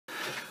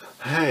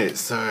Hey,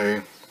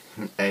 so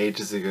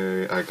ages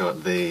ago I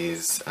got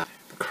these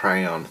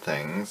crayon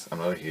things. I'm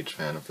not a huge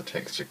fan of the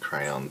texture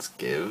crayons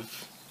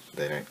give.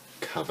 They don't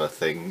cover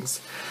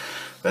things.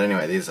 But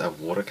anyway, these are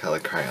watercolour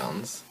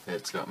crayons.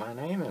 It's got my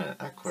name in it,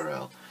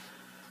 Aquarelle.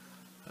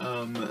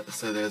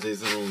 So there's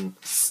these little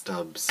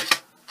stubs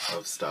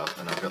of stuff,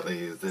 and I've got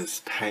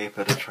this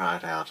paper to try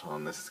it out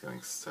on. This is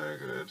going so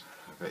good.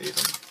 I've got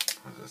even,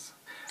 what is this?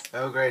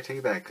 Earl Grey tea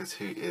bag, because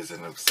who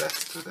isn't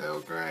obsessed with Earl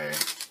Grey?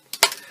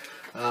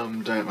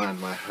 Don't mind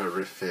my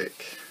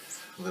horrific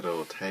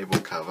little table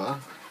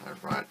cover. I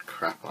write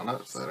crap on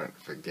it so I don't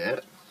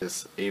forget.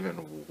 This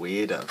even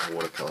weirder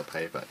watercolour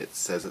paper. It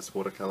says it's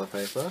watercolour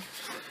paper,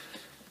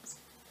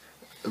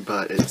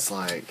 but it's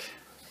like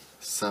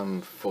some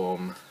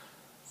form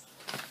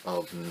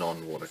of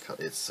non-watercolour.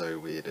 It's so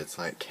weird. It's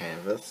like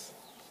canvas.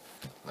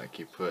 Like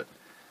you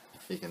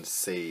can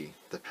see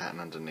the pattern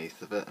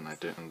underneath of it, and I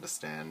don't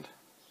understand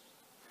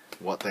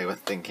what they were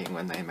thinking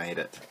when they made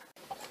it.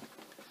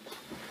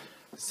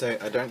 So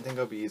I don't think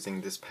I'll be using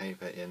this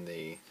paper in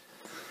the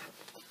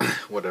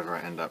whatever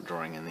I end up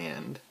drawing in the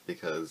end,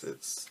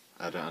 because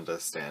I don't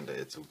understand it.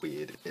 It's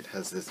weird. It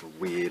has this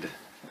weird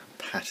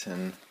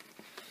pattern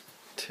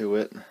to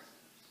it.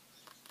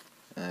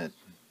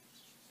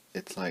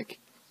 It's like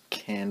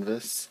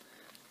canvas,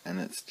 and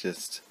it's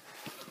just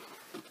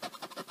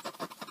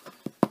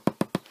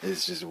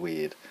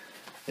weird.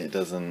 It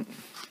doesn't.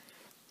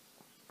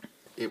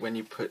 When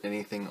you put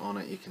anything on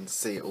it, you can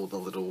see all the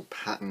little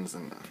patterns,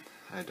 and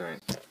I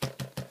don't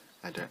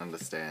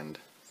understand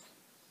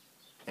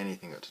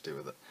anything got to do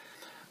with it.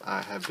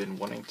 I have been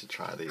wanting to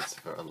try these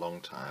for a long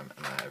time,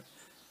 and I've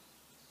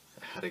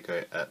had a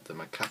go at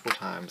them a couple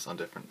times on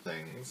different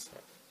things,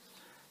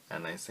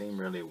 and they seem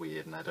really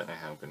weird, and I don't know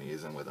how I'm going to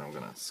use them, whether I'm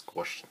going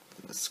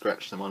to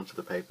scratch them onto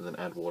the paper then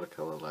add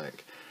watercolour,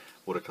 like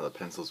watercolour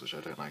pencils, which I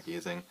don't like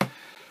using,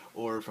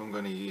 or if I'm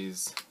going to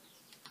use,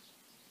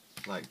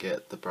 like,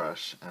 get the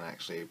brush and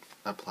actually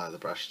apply the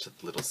brush to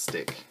the little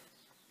stick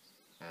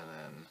and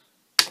then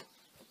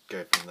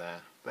go from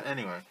there. But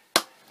anyway,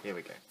 here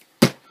we go.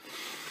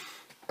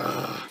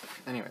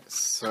 Anyway,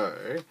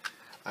 so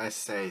I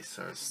say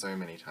so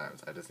many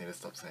times. I just need to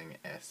stop saying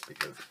S,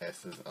 because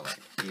S's are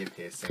like ear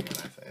piercing when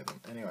I say them.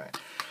 Anyway,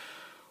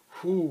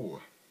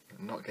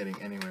 I'm not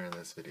getting anywhere in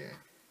this video.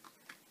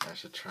 I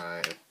should try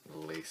at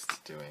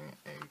least doing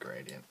a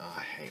gradient. Oh,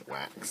 I hate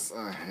wax.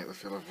 Oh, I hate the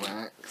feel of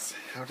wax.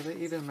 How do they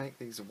even make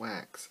these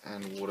wax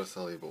and water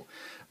soluble?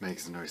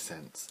 Makes no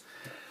sense.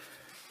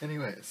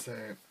 Anyway,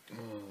 so,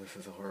 this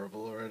is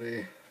horrible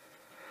already.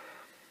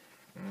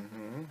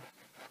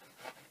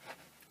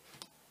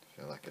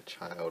 Feel like a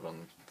child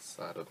on the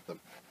side of the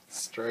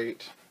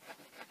street.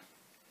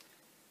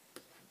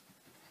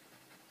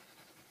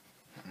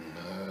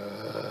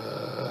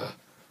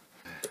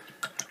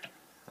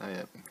 Oh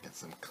yeah, get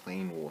some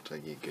clean water,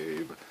 you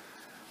goob.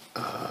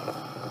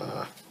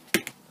 I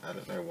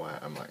don't know why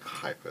I'm like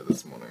hyper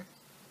this morning.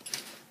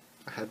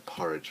 I had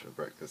porridge for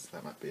breakfast,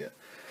 that might be it.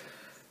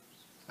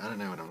 I don't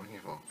know what I'm looking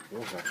for.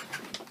 Water.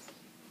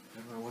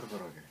 Where did my water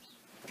bottle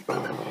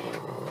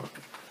go?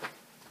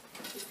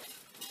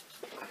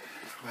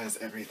 Where's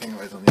everything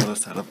always on the other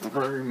side of the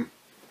room?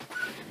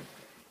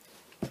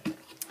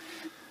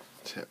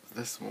 Tip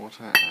this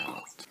water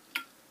out.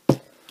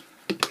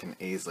 It can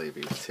easily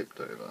be tipped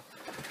over.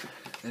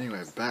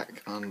 Anyway,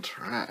 back on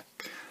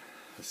track.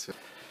 So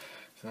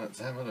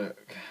let's have a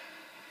look.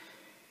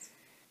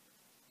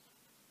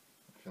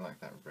 I feel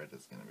like that red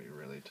is going to be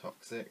really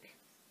toxic.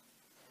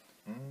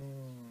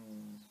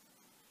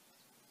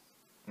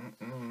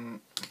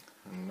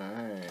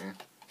 No.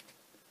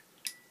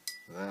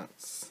 That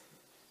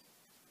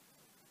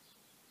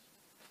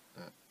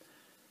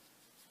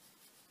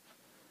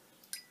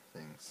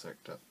thing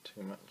soaked up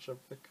too much of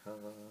the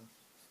colour.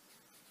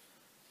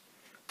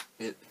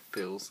 It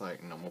feels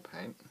like normal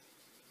paint.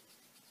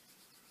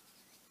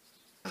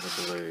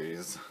 The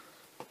blues.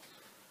 I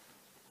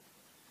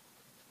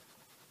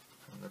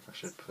wonder if I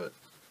should put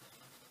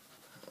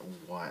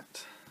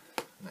white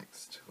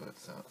next to it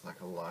so it's like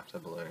a lighter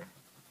blue.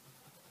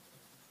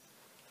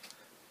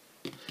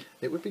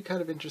 It would be kind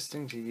of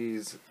interesting to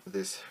use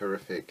this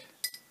horrific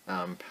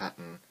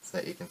pattern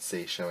that you can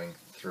see showing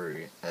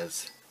through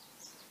as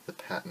the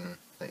pattern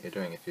that you're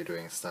doing. If you're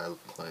doing a style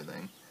of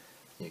clothing,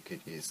 you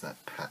could use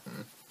that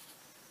pattern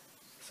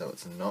so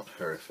it's not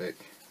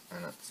horrific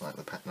and it's like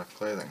the pattern of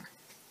clothing.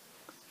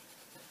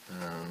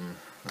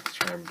 Let's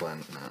try and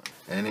blend that.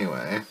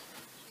 Anyway,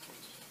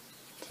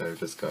 so we've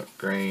just got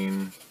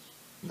green,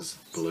 there's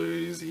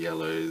blues,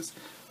 yellows,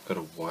 got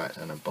a white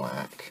and a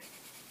black.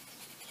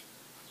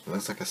 It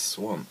looks like a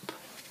swamp.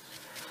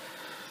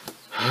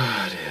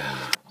 Oh dear.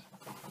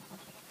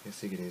 I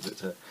guess you could use it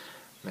to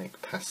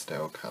make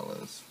pastel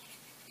colours.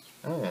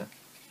 Oh yeah.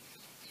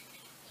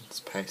 It's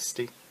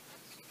pasty.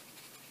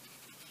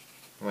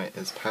 Wait,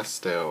 is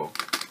pastel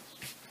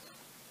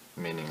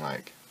meaning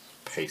like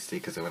pasty?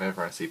 Because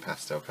whenever I see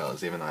pastel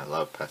colours, even though I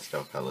love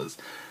pastel colours,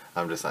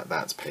 I'm just like,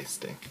 that's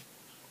pasty.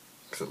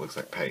 Because it looks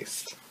like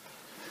paste.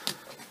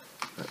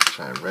 Let's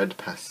try red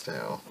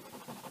pastel.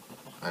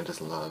 I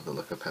just love the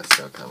look of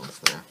pastel colours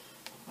there.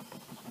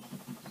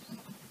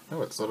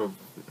 Oh, it sort of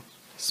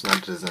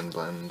smudges and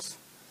blends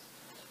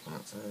on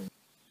its own.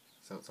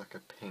 So it's like a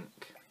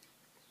pink.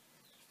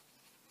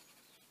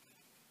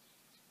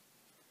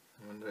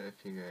 I wonder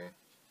if you go...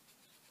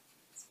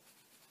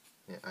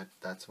 Yeah,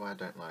 that's why I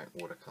don't like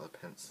watercolour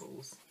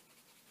pencils,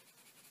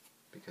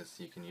 because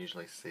you can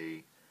usually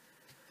see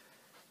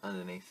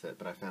underneath it,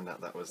 but I found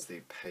out that was the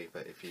paper.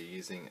 If you're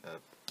using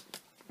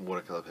a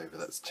watercolour paper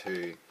that's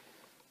too...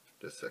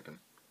 just a second.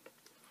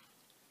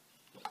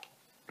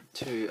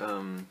 Too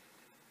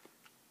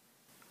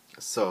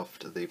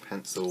soft, the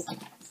pencil...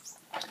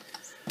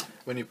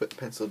 when you put the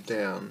pencil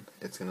down,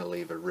 it's going to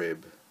leave a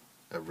rib.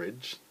 A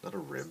ridge? Not a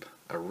rib.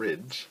 A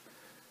ridge,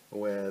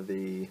 where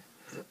the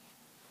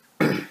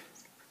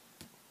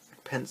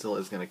pencil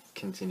is going to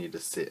continue to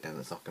sit and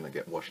it's not going to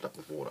get washed up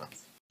with water.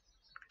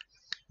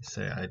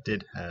 So I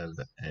did have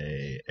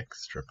a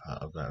extra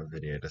part of that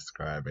video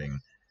describing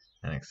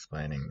and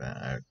explaining that.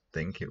 I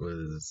think it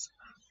was,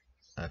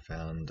 I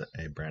found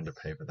a brand of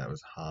paper that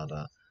was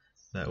harder,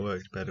 that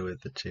worked better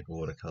with the cheaper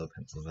watercolour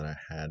pencils that I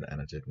had,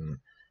 and it didn't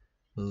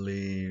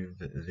leave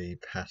the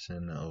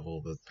pattern of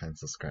all the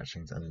pencil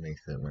scratchings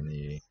underneath it when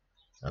you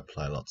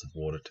apply lots of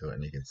water to it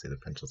and you can see the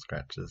pencil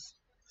scratches.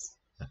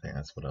 I think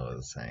that's what I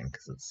was saying,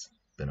 because it's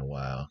been a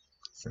while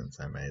since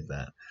I made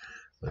that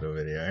little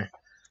video.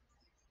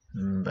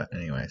 But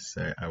anyway,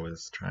 so I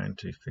was trying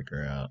to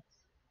figure out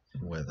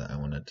whether I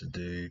wanted to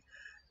do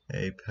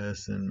a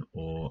person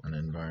or an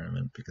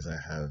environment, because I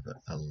have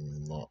a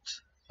lot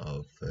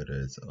of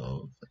photos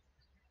of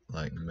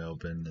like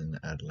Melbourne and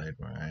Adelaide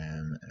where I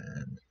am,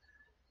 and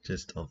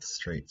just of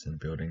streets and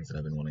buildings that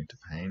I've been wanting to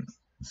paint.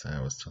 So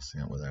I was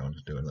tossing up whether I want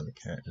to do another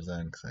character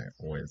design, because I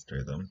always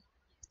do them,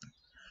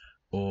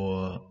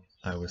 or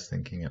I was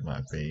thinking it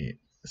might be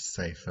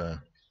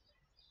safer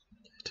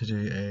to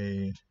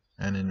do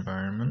an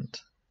environment,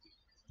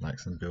 like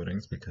some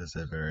buildings, because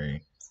they're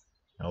very...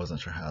 I wasn't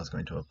sure how I was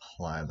going to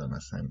apply them,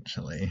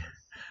 essentially.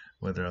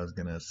 Whether I was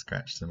going to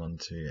scratch them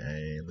onto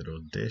a little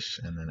dish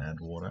and then add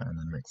water and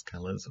then mix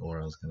colours, or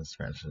I was going to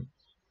scratch it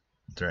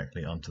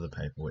directly onto the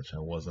paper, which I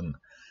wasn't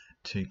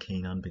too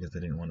keen on because I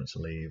didn't want it to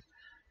leave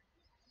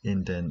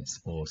indents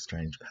or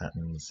strange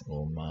patterns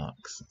or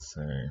marks.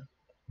 So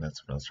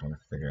that's what I was trying to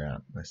figure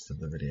out most of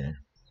the video.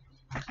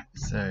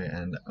 So,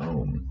 and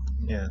oh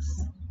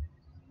yes,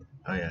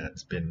 oh yeah,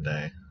 it's bin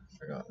day.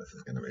 Forgot this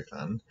is going to be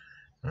fun.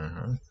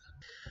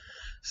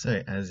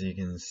 So as you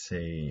can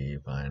see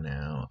by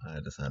now, I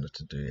decided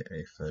to do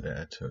a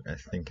photo I took, I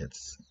think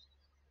it's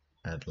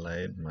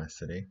Adelaide, my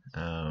city,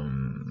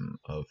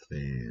 of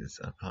these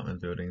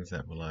apartment buildings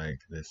that were like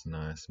this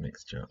nice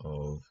mixture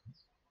of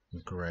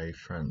grey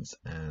fronts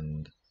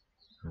and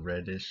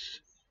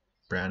reddish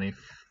browny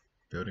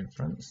building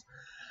fronts,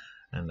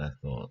 and I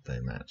thought they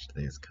matched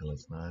these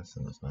colours nice,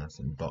 and it's nice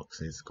and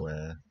boxy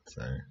square,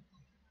 so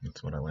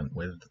that's what I went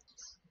with.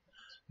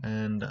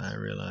 And I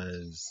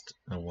realised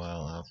a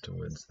while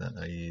afterwards that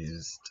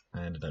I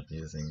ended up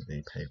using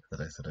the paper that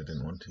I said I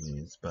didn't want to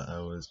use, but I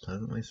was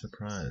pleasantly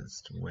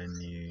surprised when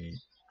you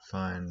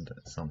find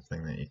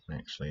something that you can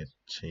actually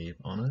achieve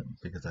on it,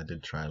 because I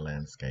did try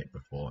landscape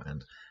before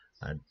and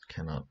I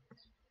cannot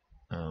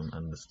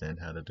understand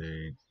how to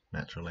do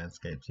natural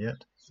landscapes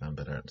yet, so I'm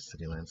better at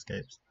city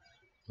landscapes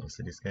or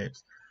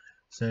cityscapes.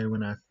 So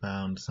when I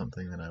found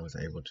something that I was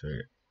able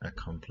to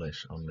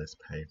accomplish on this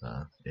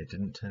paper, it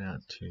didn't turn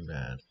out too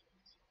bad.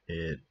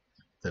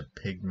 The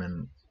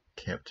pigment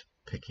kept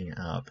picking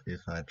up if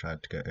I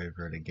tried to go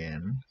over it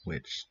again,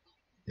 which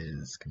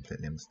is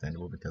completely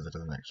understandable because it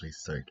doesn't actually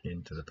soak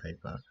into the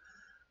paper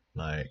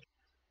like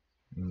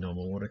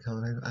normal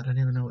watercolor paper. I don't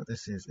even know what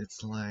this is.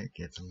 It's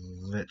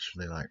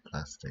literally like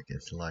plastic.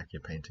 It's like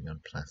you're painting on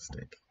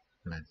plastic,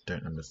 and I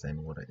don't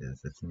understand what it is.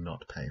 It's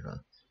not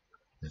paper.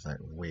 It's like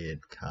weird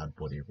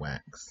cardboardy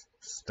wax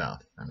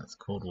stuff, and it's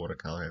called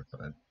watercolor,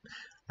 but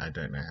I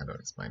don't know how to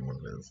explain what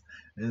it is.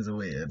 It is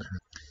weird.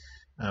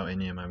 Oh,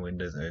 and yeah, my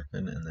window's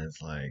open, and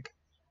there's like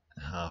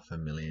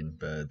 500,000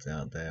 birds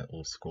out there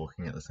all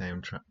squawking at the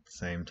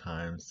same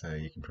time, so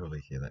you can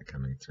probably hear that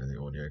coming through the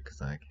audio,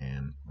 because I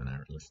can when I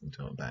listen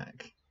to it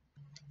back.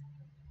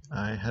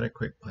 I had a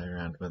quick play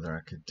around whether I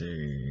could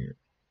do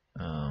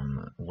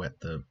wet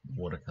the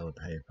watercolor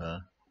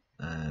paper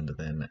and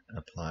then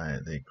apply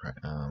the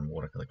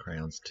watercolor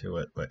crayons to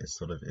it, but it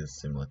sort of is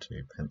similar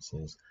to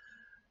pencils,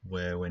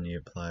 where when you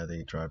apply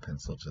the dry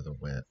pencil to the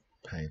wet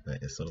paper,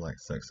 it sort of like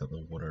soaks up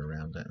the water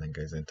around it and then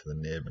goes into the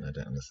nib, and I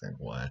don't understand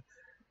why.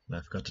 And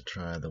I forgot to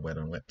try the wet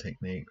on wet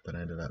technique, but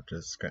I ended up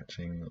just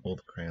scratching all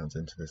the crayons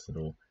into this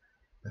little,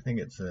 I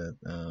think it's a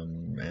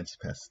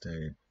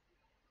antipasto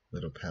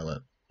little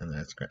palette, and then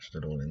I scratched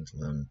it all into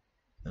them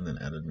and then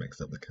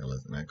mixed up the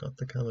colours, and I got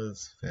the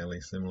colours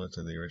fairly similar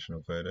to the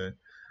original photo,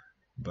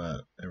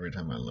 but every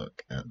time I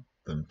look at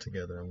them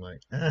together I'm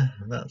like,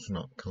 that's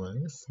not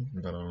close,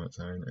 but on its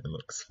own it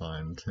looks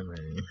fine to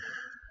me.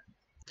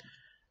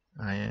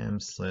 I am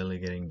slowly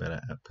getting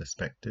better at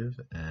perspective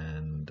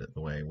and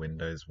the way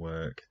windows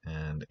work,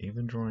 and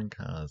even drawing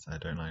cars. I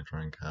don't like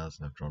drawing cars,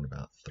 and I've drawn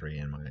about 3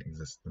 in my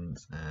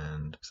existence,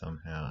 and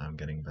somehow I'm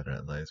getting better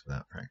at those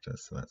without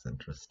practice, so that's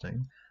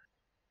interesting.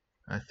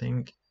 I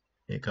think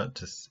it got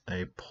to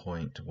a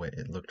point where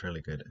it looked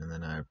really good, and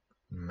then I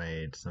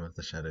made some of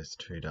the shadows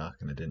too dark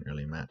and it didn't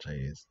really match. I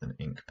used an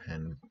ink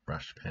pen,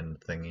 brush pen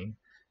thingy,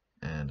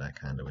 and I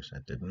kind of wish I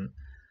didn't,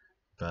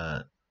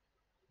 but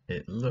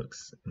it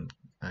looks,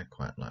 I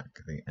quite like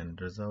the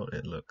end result.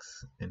 It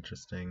looks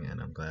interesting,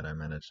 and I'm glad I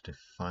managed to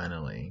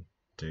finally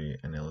do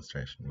an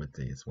illustration with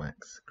these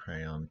wax,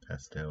 crayon,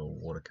 pastel,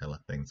 watercolor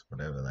things,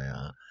 whatever they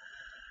are,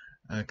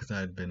 because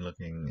I'd been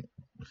looking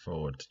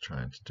forward to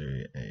trying to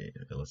do a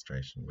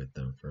illustration with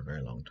them for a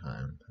very long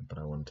time, but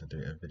I wanted to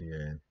do a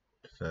video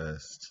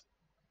first,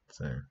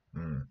 so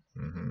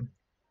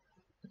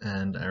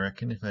and I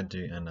reckon if I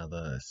do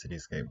another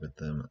cityscape with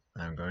them,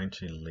 I'm going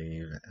to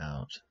leave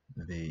out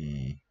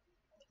the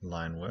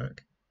line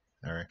work.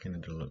 I reckon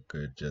it'll look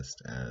good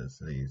just as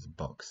these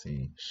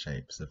boxy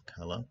shapes of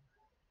colour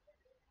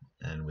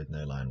and with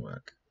no line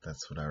work.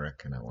 That's what I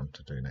reckon I want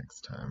to do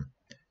next time.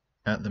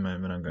 At the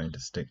moment I'm going to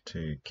stick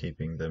to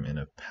keeping them in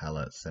a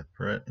palette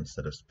separate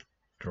instead of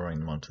drawing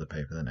them onto the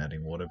paper then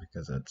adding water,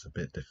 because it's a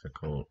bit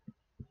difficult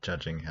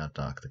judging how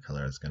dark the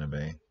colour is going to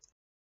be.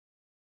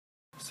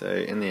 So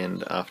in the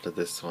end, after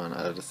this one,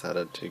 I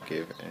decided to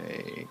give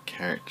a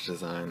character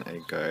design a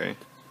go,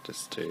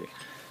 just to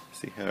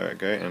see how it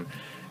goes, and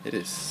it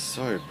is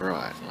so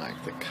bright,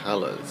 like the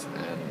colours,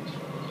 and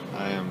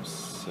I am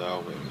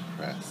so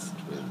impressed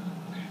with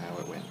how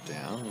it went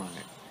down.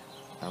 Like,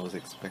 I was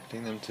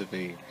expecting them to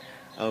be,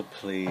 oh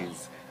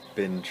please,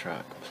 bin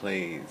truck,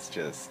 please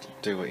just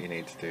do what you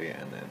need to do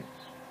and then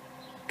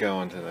go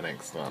on to the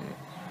next one.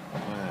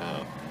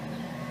 Wow.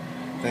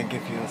 Thank you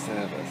for your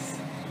service.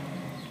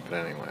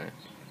 But anyway,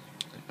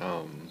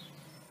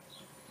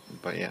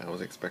 but yeah, I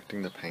was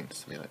expecting the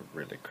paints to be like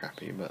really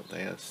crappy, but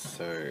they are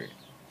so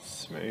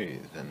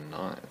smooth and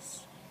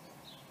nice.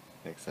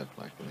 Except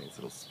like in these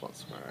little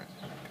spots where,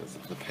 because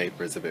the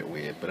paper is a bit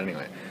weird, but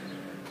anyway.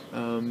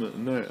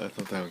 No, I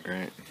thought they were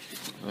great.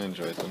 I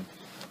enjoyed them.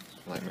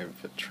 Like maybe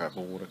for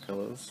travel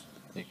watercolors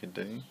you could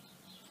do.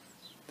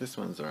 This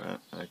one's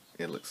alright.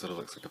 It sort of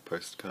looks like a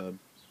postcard,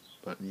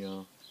 but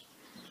yeah.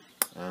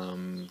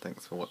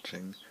 Thanks for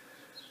watching.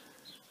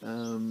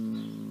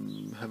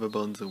 Have a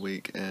bonza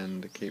week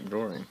and keep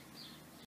drawing.